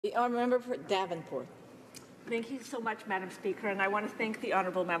The honourable member for Davenport. Thank you so much, Madam Speaker, and I want to thank the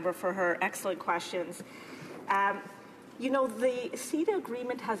honourable member for her excellent questions. The CETA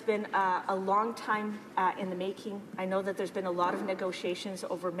agreement has been a long time in the making. I know that there's been a lot of negotiations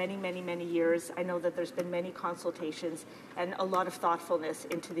over many, many, many years. I know that there's been many consultations and a lot of thoughtfulness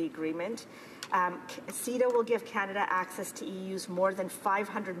into the agreement. CETA will give Canada access to EU's more than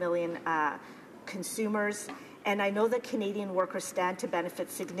 500 million consumers. And I know that Canadian workers stand to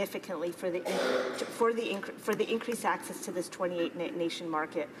benefit significantly for the increased access to this 28-nation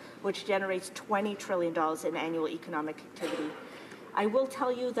market, which generates $20 trillion in annual economic activity. I will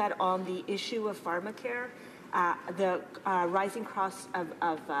tell you that on the issue of Pharmacare, the rising cost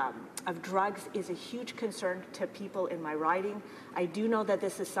of drugs is a huge concern to people in my riding. I do know that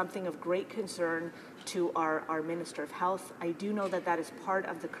this is something of great concern to our Minister of Health. I do know that that is part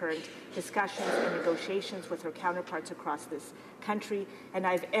of the current discussions and negotiations with her counterparts across this country, and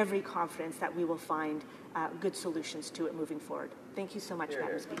I have every confidence that we will find good solutions to it moving forward. Thank you so much,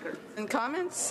 Madam Speaker. And comments?